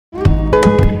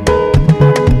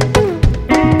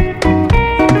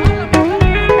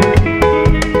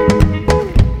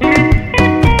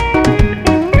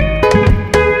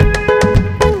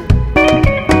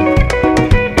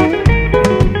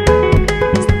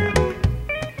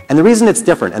And the reason it's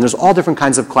different, and there's all different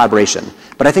kinds of collaboration,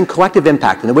 but I think collective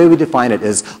impact, and the way we define it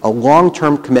is a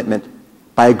long-term commitment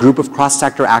by a group of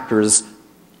cross-sector actors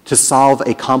to solve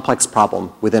a complex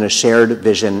problem within a shared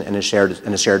vision and a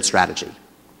shared strategy,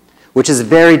 which is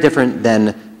very different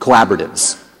than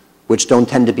collaboratives, which don't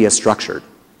tend to be as structured.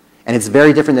 And it's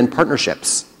very different than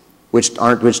partnerships, which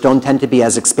don't tend to be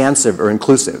as expansive or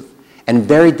inclusive, and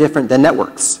very different than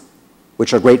networks,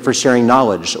 which are great for sharing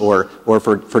knowledge or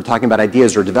for talking about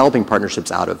ideas or developing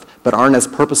partnerships out of, but aren't as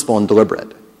purposeful and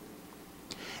deliberate.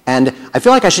 And I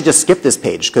feel like I should just skip this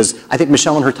page because I think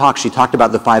Michelle in her talk, she talked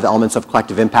about the 5 elements of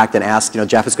collective impact and asked,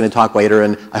 Jeff is going to talk later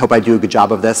and I hope I do a good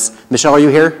job of this. Michelle, are you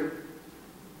here?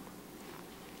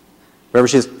 Wherever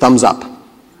she is, thumbs up.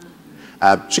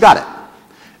 She got it.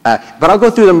 But I'll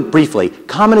go through them briefly.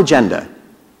 Common agenda.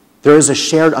 There is a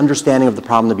shared understanding of the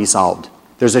problem to be solved.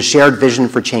 There's a shared vision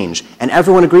for change, and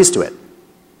everyone agrees to it.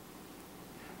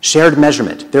 Shared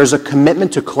measurement. There's a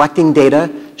commitment to collecting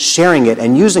data, sharing it,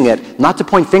 and using it not to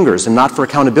point fingers and not for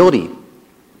accountability.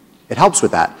 It helps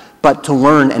with that, but to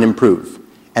learn and improve.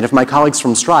 And if my colleagues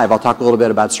from Strive, I'll talk a little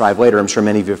bit about Strive later, I'm sure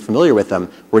many of you are familiar with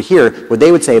them, were here, what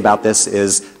they would say about this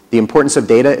is the importance of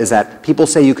data is that people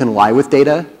say you can lie with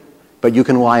data, but you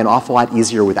can lie an awful lot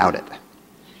easier without it.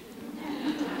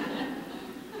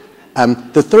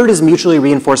 The third is mutually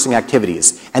reinforcing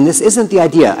activities. And this isn't the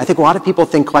idea. I think a lot of people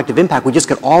think collective impact, we just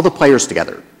get all the players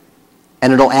together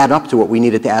and it'll add up to what we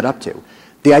need it to add up to.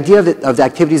 The idea of the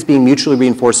activities being mutually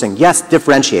reinforcing, yes,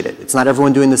 differentiated. It's not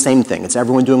everyone doing the same thing. It's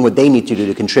everyone doing what they need to do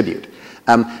to contribute.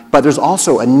 But there's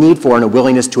also a need for and a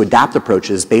willingness to adapt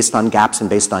approaches based on gaps and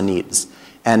based on needs.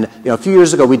 And a few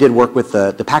years ago, we did work with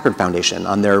the Packard Foundation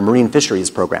on their marine fisheries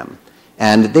program.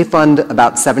 And they fund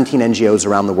about 17 NGOs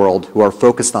around the world who are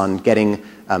focused on getting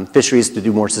fisheries to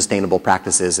do more sustainable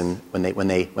practices and when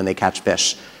they catch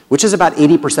fish, which is about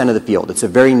 80% of the field. It's a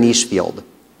very niche field.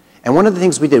 And one of the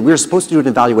things we did, we were supposed to do an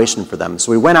evaluation for them.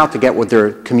 So we went out to get what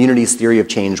their community's theory of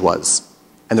change was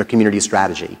and their community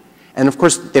strategy. And of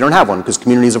course, they don't have one because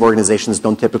communities of organizations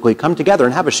don't typically come together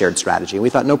and have a shared strategy. And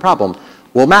we thought, no problem,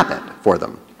 we'll map it for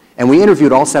them. And we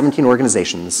interviewed all 17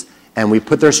 organizations and we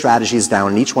put their strategies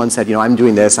down and each one said, I'm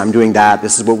doing this, I'm doing that,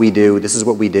 this is what we do, this is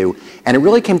what we do. And it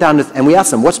really came down to, and we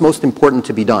asked them, what's most important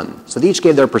to be done? So they each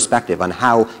gave their perspective on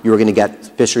how you were going to get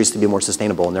fisheries to be more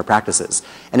sustainable in their practices.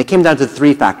 And it came down to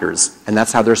 3 factors, and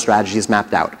that's how their strategies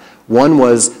mapped out. One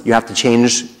was you have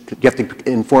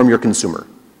to inform your consumer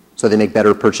so they make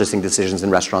better purchasing decisions in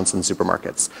restaurants and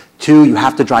supermarkets. 2, you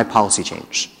have to drive policy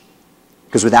change.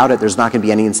 Because without it, there's not going to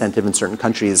be any incentive in certain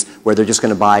countries where they're just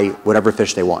going to buy whatever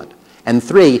fish they want. And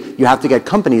 3, you have to get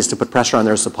companies to put pressure on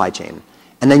their supply chain.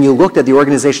 And then you looked at the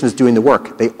organizations doing the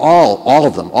work. They all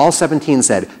of them, all 17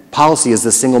 said, policy is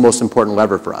the single most important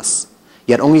lever for us.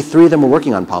 Yet only 3 of them were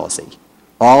working on policy.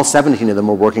 All 17 of them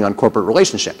were working on corporate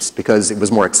relationships because it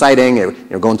was more exciting.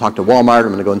 Go and talk to Walmart. I'm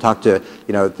going to go and talk to,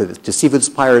 to seafood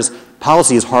suppliers.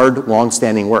 Policy is hard,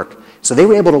 long-standing work. So they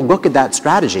were able to look at that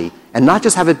strategy and not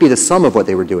just have it be the sum of what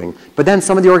they were doing, but then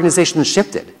some of the organizations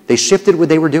shifted. They shifted what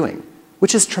they were doing,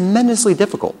 which is tremendously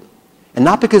difficult. And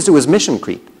not because it was mission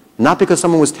creep, not because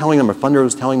someone was telling them or funder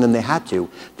was telling them they had to.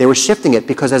 They were shifting it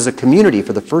because as a community,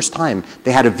 for the first time,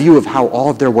 they had a view of how all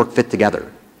of their work fit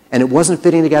together. And it wasn't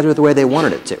fitting together the way they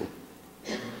wanted it to.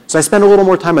 So I spend a little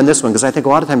more time on this one because I think a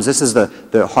lot of times this is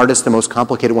the hardest, the most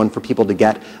complicated one for people to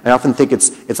get. I often think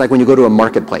it's like when you go to a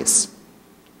marketplace.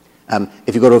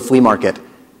 If you go to a flea market,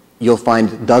 you'll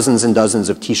find dozens and dozens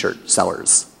of t-shirt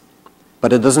sellers.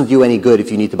 But it doesn't do you any good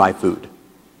if you need to buy food.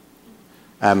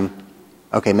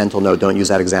 Okay, mental note, don't use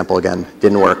that example again.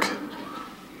 Didn't work.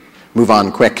 Move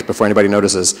on quick before anybody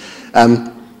notices.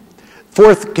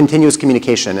 4th, continuous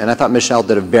communication. And I thought Michelle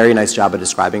did a very nice job of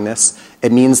describing this.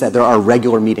 It means that there are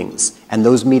regular meetings. And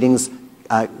those meetings,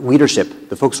 leadership,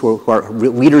 the folks who are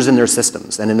leaders in their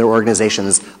systems and in their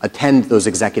organizations attend those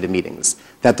executive meetings.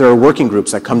 That there are working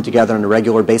groups that come together on a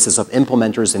regular basis of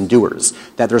implementers and doers.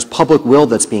 That there's public will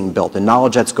that's being built and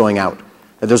knowledge that's going out.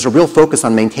 That there's a real focus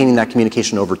on maintaining that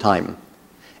communication over time.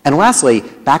 And lastly,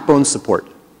 backbone support.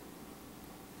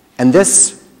 And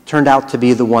this turned out to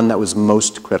be the one that was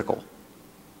most critical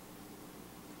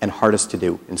and hardest to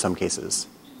do in some cases.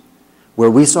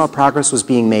 Where we saw progress was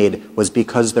being made was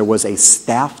because there was a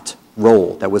staffed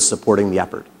role that was supporting the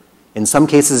effort. In some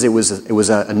cases, it was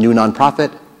a new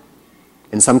nonprofit.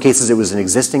 In some cases, it was an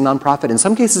existing nonprofit. In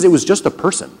some cases, it was just a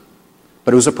person.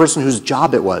 But it was a person whose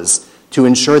job it was to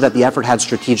ensure that the effort had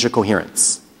strategic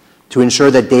coherence, to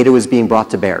ensure that data was being brought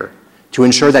to bear, to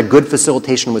ensure that good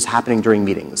facilitation was happening during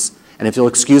meetings. And if you'll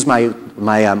excuse my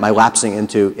lapsing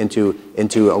into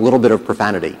a little bit of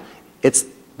profanity, it's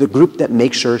the group that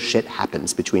makes sure shit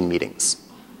happens between meetings.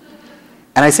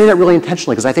 And I say that really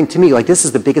intentionally because I think, to me, like, this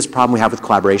is the biggest problem we have with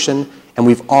collaboration. And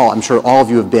we've all, I'm sure all of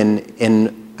you have been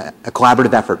in a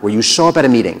collaborative effort where you show up at a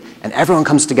meeting and everyone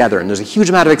comes together and there's a huge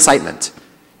amount of excitement.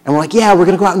 And we're like, yeah, we're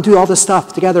going to go out and do all this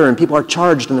stuff together, and people are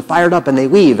charged and they're fired up and they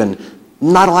leave and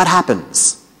not a lot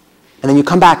happens. And then you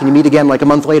come back and you meet again like a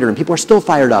month later and people are still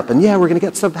fired up and yeah, we're going to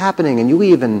get stuff happening, and you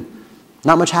leave and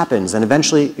not much happens, and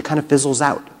eventually it kind of fizzles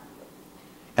out.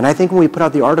 And I think when we put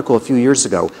out the article a few years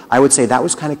ago, I would say that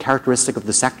was kind of characteristic of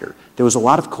the sector. There was a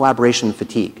lot of collaboration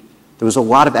fatigue. There was a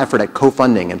lot of effort at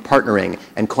co-funding and partnering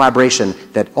and collaboration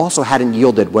that also hadn't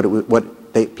yielded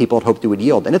what people had hoped it would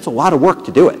yield. And it's a lot of work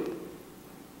to do it.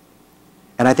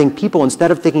 And I think people,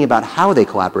 instead of thinking about how they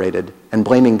collaborated and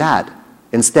blaming that,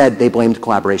 instead they blamed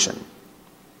collaboration.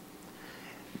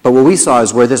 But what we saw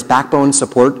is where this backbone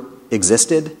support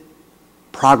existed,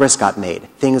 progress got made,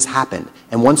 things happened.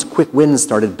 And once quick wins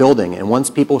started building and once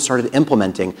people started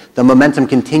implementing, the momentum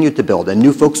continued to build and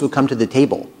new folks would come to the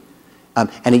table.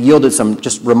 And it yielded some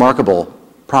just remarkable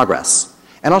progress.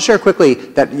 And I'll share quickly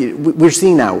that we're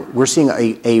seeing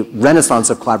a renaissance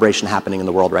of collaboration happening in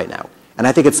the world right now. And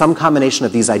I think it's some combination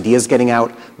of these ideas getting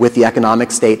out with the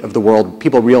economic state of the world,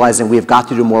 people realizing we've got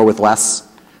to do more with less,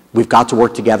 we've got to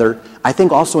work together. I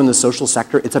think also in the social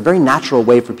sector, it's a very natural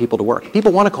way for people to work.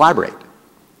 People want to collaborate.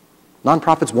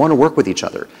 Nonprofits want to work with each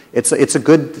other. It's a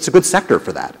good sector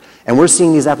for that. And we're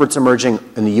seeing these efforts emerging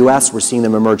in the US, we're seeing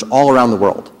them emerge all around the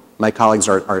world. My colleagues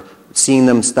are seeing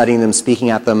them, studying them, speaking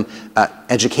at them.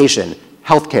 Education,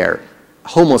 healthcare,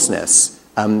 homelessness,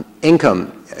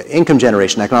 income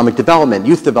generation, economic development,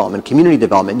 youth development, community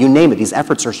development, you name it. These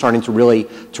efforts are starting to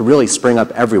really spring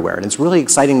up everywhere. And it's really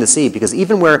exciting to see, because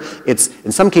even where it's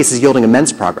in some cases yielding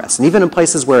immense progress, and even in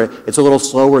places where it's a little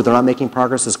slower, they're not making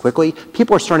progress as quickly,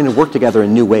 people are starting to work together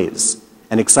in new ways,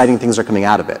 and exciting things are coming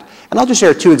out of it. And I'll just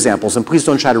share two examples, and please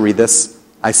don't try to read this.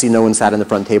 I see no one sat in the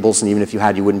front tables, and even if you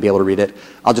had, you wouldn't be able to read it.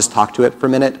 I'll just talk to it for a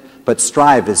minute. But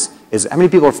Strive is how many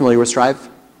people are familiar with Strive?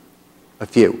 A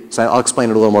few. So I'll explain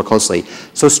it a little more closely.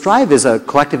 So Strive is a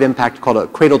collective impact called a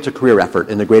cradle to career effort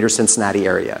in the greater Cincinnati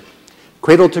area.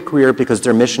 Cradle to career because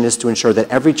their mission is to ensure that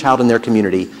every child in their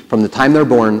community, from the time they're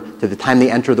born to the time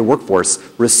they enter the workforce,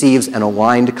 receives an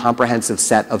aligned, comprehensive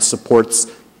set of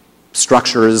supports,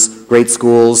 structures, great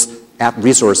schools,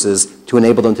 resources to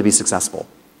enable them to be successful.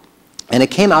 And it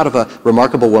came out of a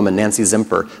remarkable woman, Nancy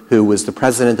Zimpher, who was the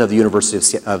president of the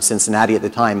University of Cincinnati at the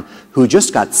time, who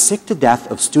just got sick to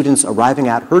death of students arriving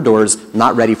at her doors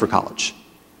not ready for college.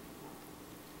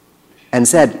 And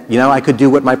said, you know, I could do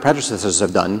what my predecessors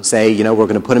have done, say, you know, we're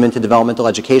going to put them into developmental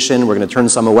education, we're going to turn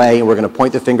some away, and we're going to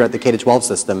point the finger at the K-12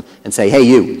 system and say, hey,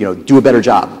 you know, do a better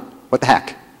job. What the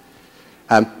heck?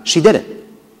 She did it.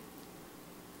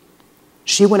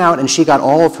 She went out and she got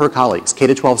all of her colleagues,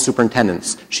 K-12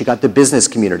 superintendents, she got the business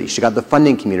community, she got the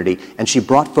funding community, and she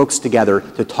brought folks together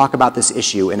to talk about this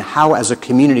issue and how, as a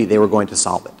community, they were going to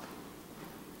solve it.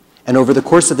 And over the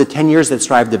course of the 10 years that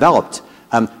Strive developed,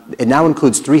 it now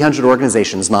includes 300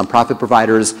 organizations, nonprofit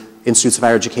providers, institutes of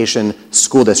higher education,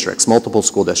 school districts, multiple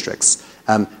school districts,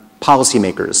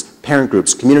 policymakers, parent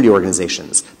groups, community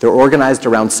organizations. They're organized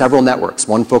around several networks,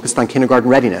 one focused on kindergarten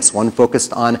readiness, one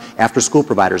focused on after-school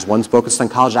providers, one's focused on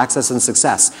college access and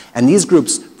success. And these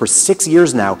groups, for 6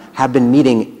 years now, have been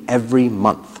meeting every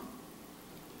month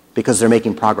because they're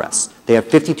making progress. They have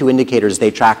 52 indicators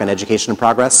they track on education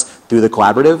progress through the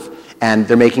collaborative, and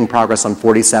they're making progress on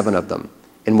 47 of them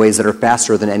in ways that are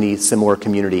faster than any similar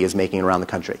community is making around the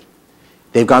country.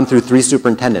 They've gone through 3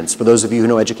 superintendents. For those of you who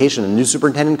know education, a new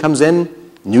superintendent comes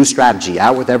in, new strategy,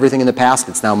 out with everything in the past,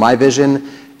 it's now my vision.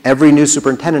 Every new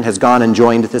superintendent has gone and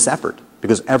joined this effort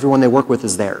because everyone they work with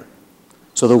is there.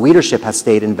 So the leadership has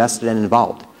stayed invested and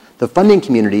involved. The funding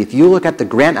community, if you look at the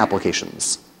grant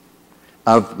applications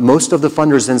of most of the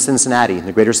funders in Cincinnati, in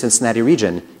the greater Cincinnati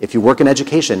region, if you work in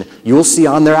education, you will see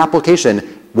on their application,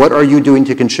 what are you doing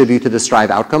to contribute to the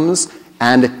Strive outcomes?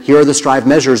 And here are the Strive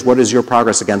measures. What is your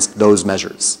progress against those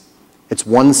measures? It's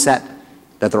one set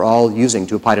that they're all using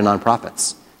to apply to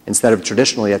nonprofits. Instead of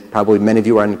traditionally, probably many of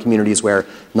you are in communities where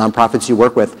nonprofits you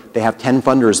work with, they have 10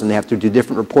 funders and they have to do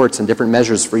different reports and different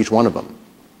measures for each one of them.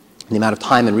 And the amount of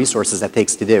time and resources that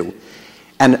takes to do.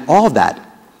 And all of that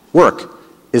work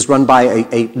is run by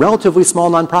a relatively small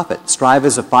nonprofit. Strive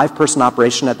is a 5-person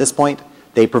operation at this point.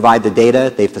 They provide the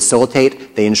data, they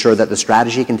facilitate, they ensure that the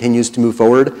strategy continues to move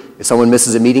forward. If someone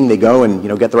misses a meeting, they go and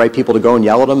get the right people to go and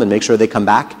yell at them and make sure they come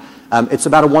back. It's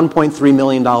about a $1.3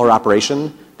 million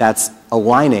operation that's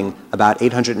aligning about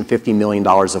 $850 million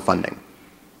of funding.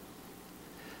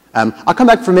 I'll come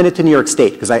back for a minute to New York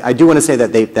State, because I do want to say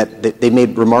that they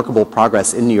made remarkable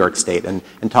progress in New York State, and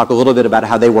talk a little bit about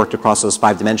how they worked across those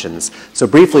 5 dimensions. So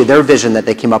briefly, their vision that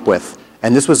they came up with,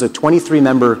 and this was a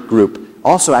 23-member group,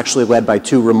 also actually led by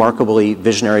 2 remarkably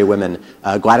visionary women,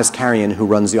 Gladys Carrion, who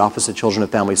runs the Office of Children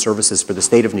and Family Services for the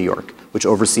state of New York, which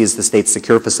oversees the state's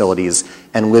secure facilities,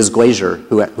 and Liz Glazier,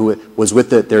 who was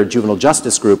with their juvenile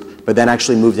justice group, but then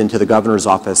actually moved into the governor's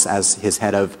office as his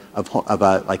head of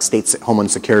state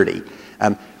homeland security.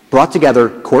 Brought together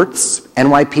courts,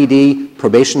 NYPD,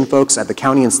 probation folks at the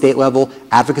county and state level,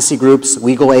 advocacy groups,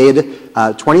 legal aid,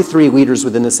 23 leaders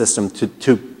within the system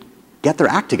to get their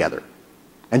act together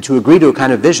and to agree to a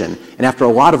kind of vision. And after a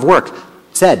lot of work,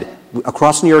 said,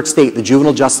 across New York State, the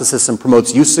juvenile justice system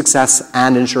promotes youth success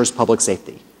and ensures public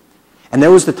safety. And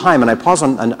there was the time, and I pause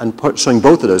on showing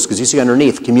both of those, because you see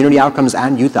underneath, community outcomes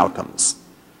and youth outcomes.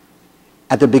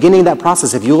 At the beginning of that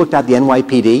process, if you looked at the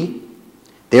NYPD,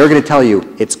 they are going to tell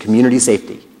you it's community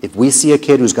safety. If we see a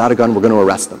kid who's got a gun, we're going to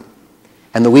arrest them.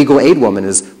 And the legal aid woman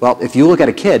is, well, if you look at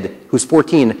a kid who's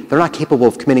 14, they're not capable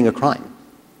of committing a crime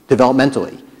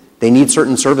developmentally. They need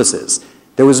certain services.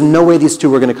 There was no way these two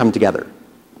were going to come together.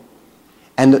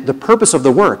 And the purpose of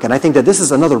the work, and I think that this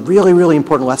is another really, really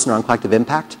important lesson around collective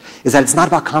impact, is that it's not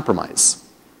about compromise.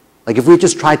 Like if we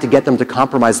just tried to get them to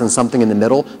compromise on something in the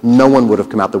middle, no one would have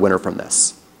come out the winner from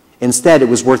this. Instead, it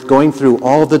was worth going through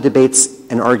all of the debates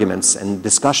and arguments and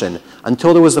discussion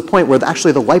until there was a point where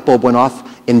actually the light bulb went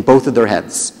off in both of their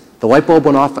heads. The light bulb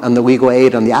went off on the legal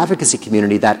aid, on the advocacy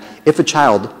community, that if a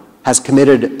child has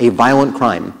committed a violent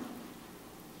crime,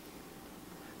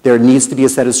 there needs to be a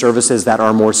set of services that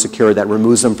are more secure, that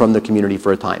removes them from the community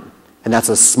for a time. And that's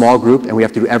a small group, and we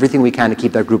have to do everything we can to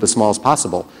keep that group as small as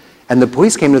possible. And the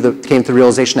police came to the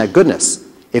realization that, goodness,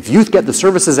 if youth get the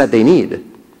services that they need,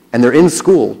 and they're in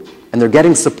school, and they're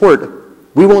getting support,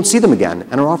 we won't see them again,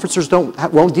 and our officers won't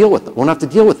have to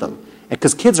deal with them.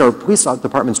 Because kids are police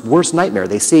department's worst nightmare.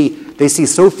 They see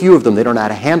so few of them, they don't know how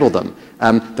to handle them.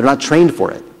 They're not trained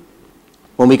for it.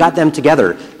 When we got them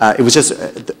together, it was just,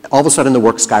 all of a sudden the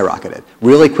work skyrocketed.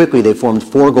 Really quickly, they formed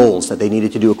 4 goals that they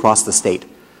needed to do across the state.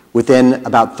 Within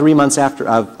about 3 months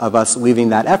of us leaving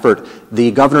that effort, the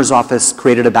governor's office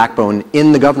created a backbone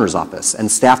in the governor's office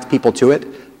and staffed people to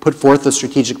it, put forth a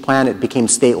strategic plan. It became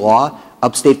state law.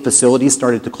 Upstate facilities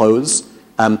started to close.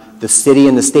 The city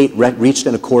and the state reached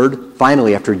an accord,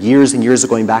 finally, after years and years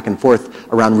of going back and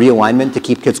forth around realignment to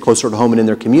keep kids closer to home and in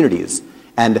their communities.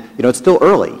 And it's still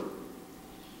early,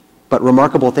 but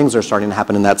remarkable things are starting to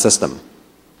happen in that system.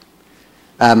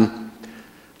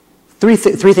 Three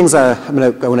things I'm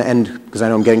going to end, because I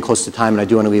know I'm getting close to time and I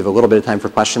do want to leave a little bit of time for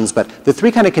questions, but the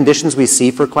 3 kind of conditions we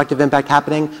see for collective impact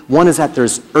happening, one is that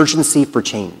there's urgency for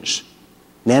change.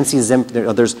 Nancy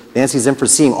Zimfer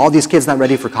seeing all these kids not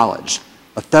ready for college,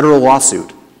 a federal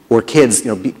lawsuit, or kids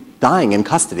dying in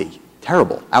custody,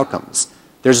 terrible outcomes.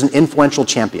 There's an influential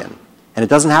champion. And it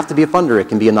doesn't have to be a funder. It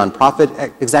can be a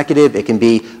nonprofit executive. It can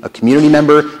be a community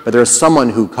member. But there is someone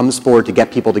who comes forward to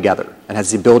get people together and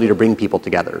has the ability to bring people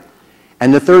together.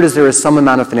 And the third is there is some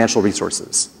amount of financial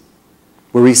resources.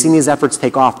 Where we've seen these efforts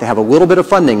take off, they have a little bit of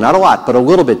funding, not a lot, but a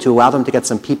little bit to allow them to get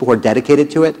some people who are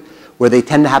dedicated to it, where they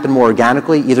tend to happen more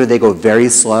organically. Either they go very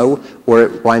slow or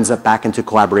it winds up back into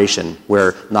collaboration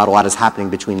where not a lot is happening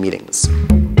between meetings.